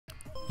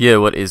Yeah,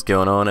 what is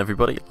going on,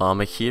 everybody?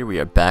 Llama here. We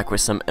are back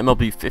with some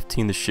MLB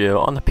 15 The Show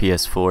on the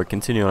PS4.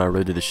 Continuing on our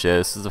road to the show.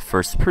 This is the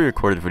first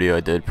pre-recorded video I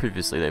did.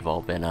 Previously, they've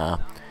all been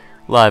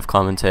live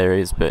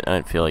commentaries, but I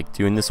didn't feel like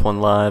doing this one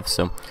live,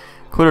 so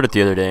recorded it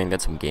the other day and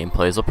got some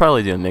gameplays. I'll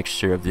probably do a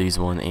mixture of these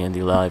one and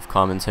the live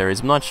commentaries.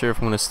 I'm not sure if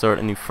I'm going to start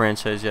a new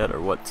franchise yet or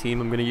what team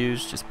I'm going to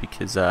use, just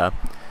because I've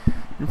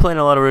been playing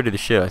a lot of road to the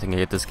show. I think I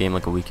hit this game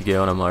like a week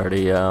ago, and I'm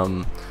already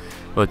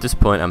well, at this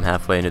point, I'm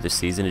halfway into the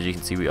season. As you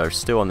can see, we are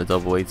still on the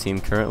AA team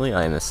currently.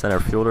 I am the center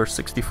fielder,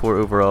 64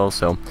 overall,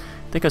 so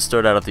I think I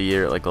started out the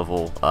year at like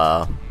level,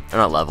 or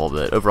not level,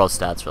 but overall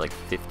stats were like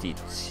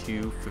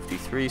 52,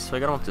 53, so I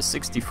got up to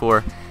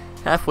 64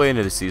 halfway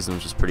into the season,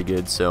 which is pretty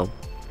good. So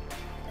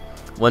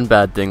one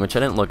bad thing, which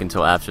I didn't look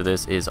until after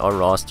this, is our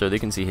roster. They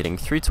can see hitting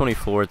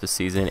 324 at the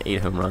season,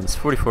 8 home runs,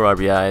 44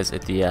 RBIs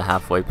at the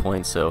halfway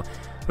point, so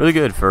really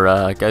good for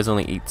guys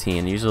only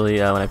 18. Usually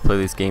when I play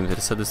these games, I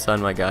just had to sign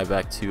my guy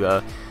back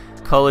to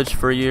college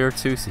for a year or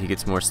two so he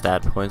gets more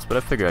stat points, but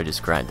I figure I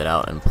just grind it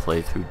out and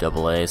play through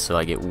AA so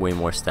I get way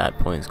more stat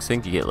points, because I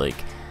think you get like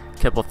a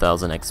couple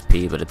thousand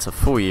XP, but it's a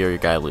full year your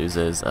guy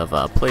loses of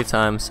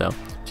playtime, so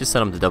just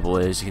set him to AA.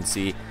 As you can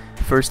see,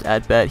 first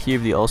at-bat here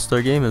of the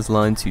All-Star game is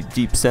lined to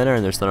deep center,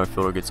 and their center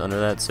fielder gets under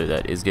that, so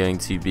that is going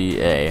to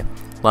be a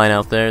line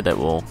out there that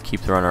will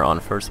keep the runner on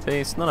first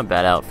base. Not a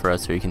bad out for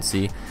us, here you can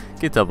see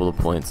get double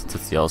the points since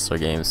it's the All-Star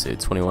game, so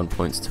 21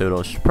 points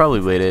total. Should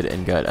probably waited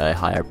and got a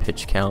higher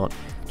pitch count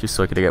just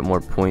so I could get more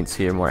points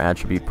here, more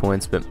attribute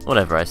points, but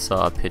whatever. I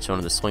saw a pitch I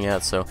wanted to swing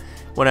at, so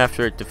went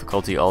after it.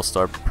 Difficulty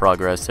All-Star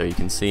progress, there you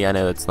can see. I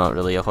know it's not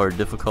really a hard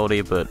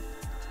difficulty, but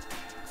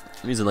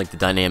I'm using like the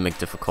dynamic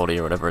difficulty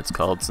or whatever it's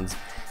called, since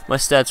my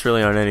stats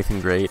really aren't anything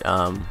great.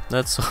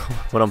 That's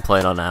what I'm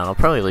playing on now. I'll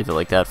probably leave it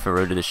like that for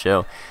Road to the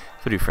Show.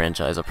 If I do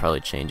franchise, I'll probably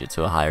change it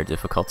to a higher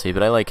difficulty,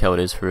 but I like how it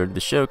is for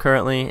the show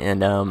currently,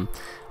 and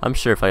I'm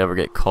sure if I ever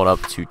get called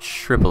up to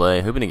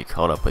AAA, hoping to get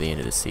called up by the end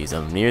of the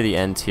season. I'm near the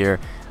end here.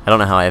 I don't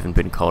know how I haven't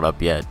been called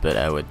up yet, but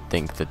I would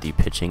think that the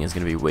pitching is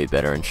going to be way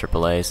better in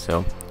AAA,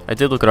 so I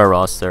did look at our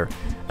roster,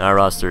 and our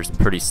roster is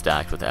pretty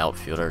stacked with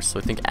outfielders, so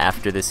I think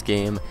after this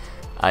game,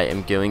 I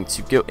am going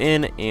to go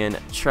in and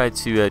try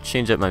to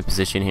change up my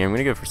position here. I'm going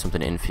to go for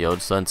something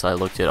infield, since I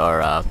looked at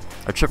our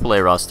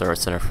AAA roster. Our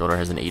center fielder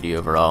has an 80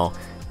 overall,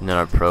 and then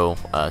our pro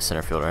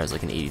center fielder has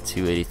like an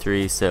 82,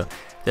 83, so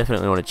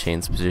definitely want to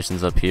change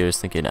positions up here. I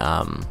was thinking,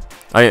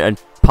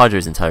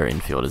 Padres' entire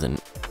infield isn't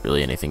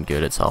really anything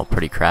good. It's all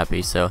pretty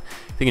crappy, so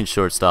thinking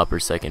shortstop or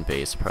second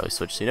base, probably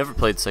switch. So you never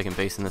played second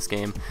base in this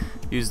game.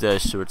 Used a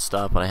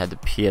shortstop when I had the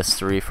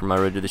PS3 for my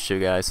Road to the Show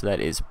guy, so that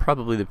is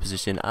probably the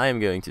position I am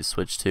going to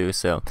switch to,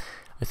 so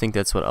I think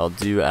that's what I'll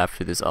do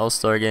after this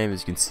All-Star game.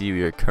 As you can see,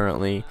 we are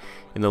currently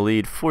in the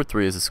lead.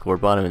 4-3 is the score,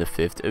 bottom of the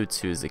fifth.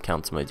 0-2 is the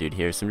count to my dude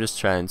here. So I'm just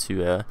trying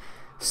to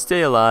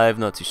stay alive,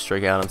 not to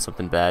strike out on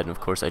something bad. And of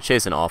course, I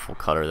chased an awful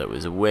cutter that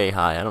was way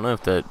high. I don't know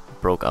if that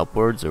broke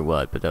upwards or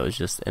what, but that was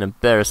just an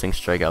embarrassing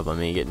strikeout by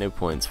me. Get no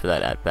points for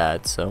that at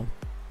bat. So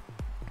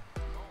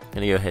I'm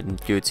gonna go ahead and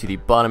go to the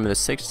bottom of the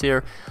sixth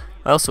here.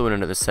 I also went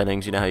into the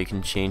settings. You know how you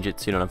can change it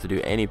so you don't have to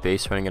do any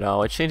base running at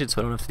all. I changed it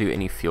so I don't have to do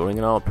any fielding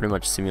at all. It pretty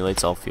much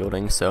simulates all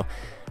fielding, so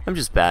I'm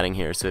just batting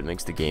here, so it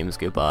makes the games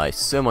go by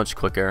so much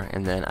quicker.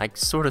 And then I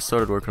sort of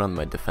started working on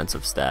my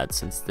defensive stats,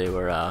 since they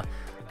were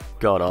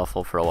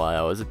god-awful for a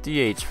while. I was a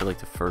DH for like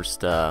the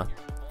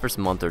first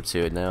month or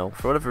two. Now,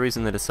 for whatever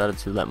reason, they decided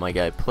to let my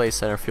guy play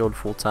center field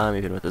full-time,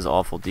 even with his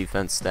awful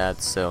defense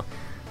stats, so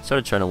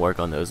started trying to work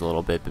on those a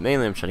little bit, but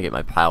mainly I'm trying to get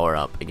my power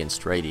up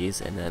against righties,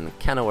 and then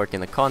kind of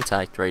working the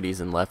contact righties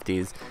and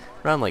lefties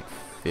around like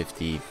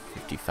 50,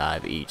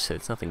 55 each, so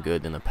it's nothing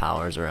good. Then the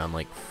power's around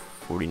like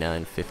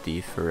 49,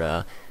 50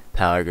 for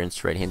power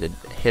against right-handed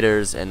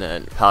hitters, and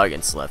then power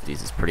against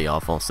lefties is pretty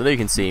awful. So there you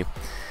can see,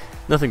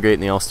 nothing great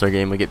in the All-Star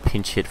game. We get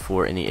pinch hit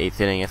for in the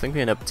 8th inning. I think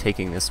we end up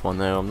taking this one,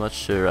 though. I'm not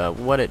sure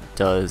what it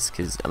does,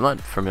 because I'm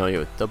not familiar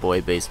with AA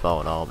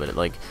baseball at all, but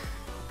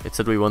it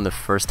said we won the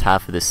first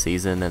half of this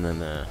season, and then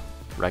the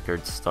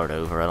records start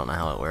over. I don't know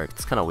how it works.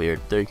 It's kind of weird.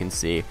 There you can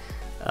see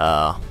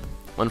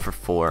 1 for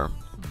 4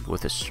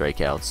 with a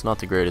strikeout. It's not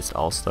the greatest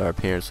All-Star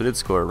appearance. We did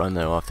score a run,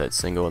 though, off that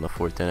single in the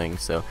 4th inning,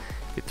 so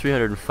get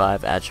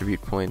 305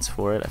 attribute points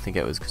for it. I think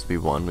that was because we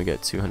won. We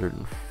got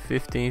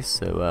 250,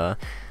 so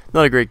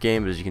not a great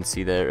game, but as you can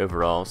see there,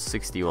 overall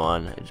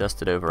 61,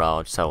 adjusted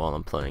overall, just how well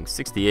I'm playing,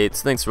 68.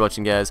 So thanks for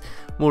watching, guys.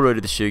 More Road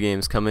to the Show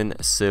games coming,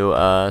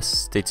 so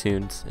stay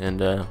tuned,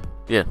 and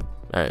yeah,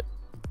 alright,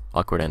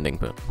 awkward ending,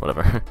 but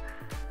whatever.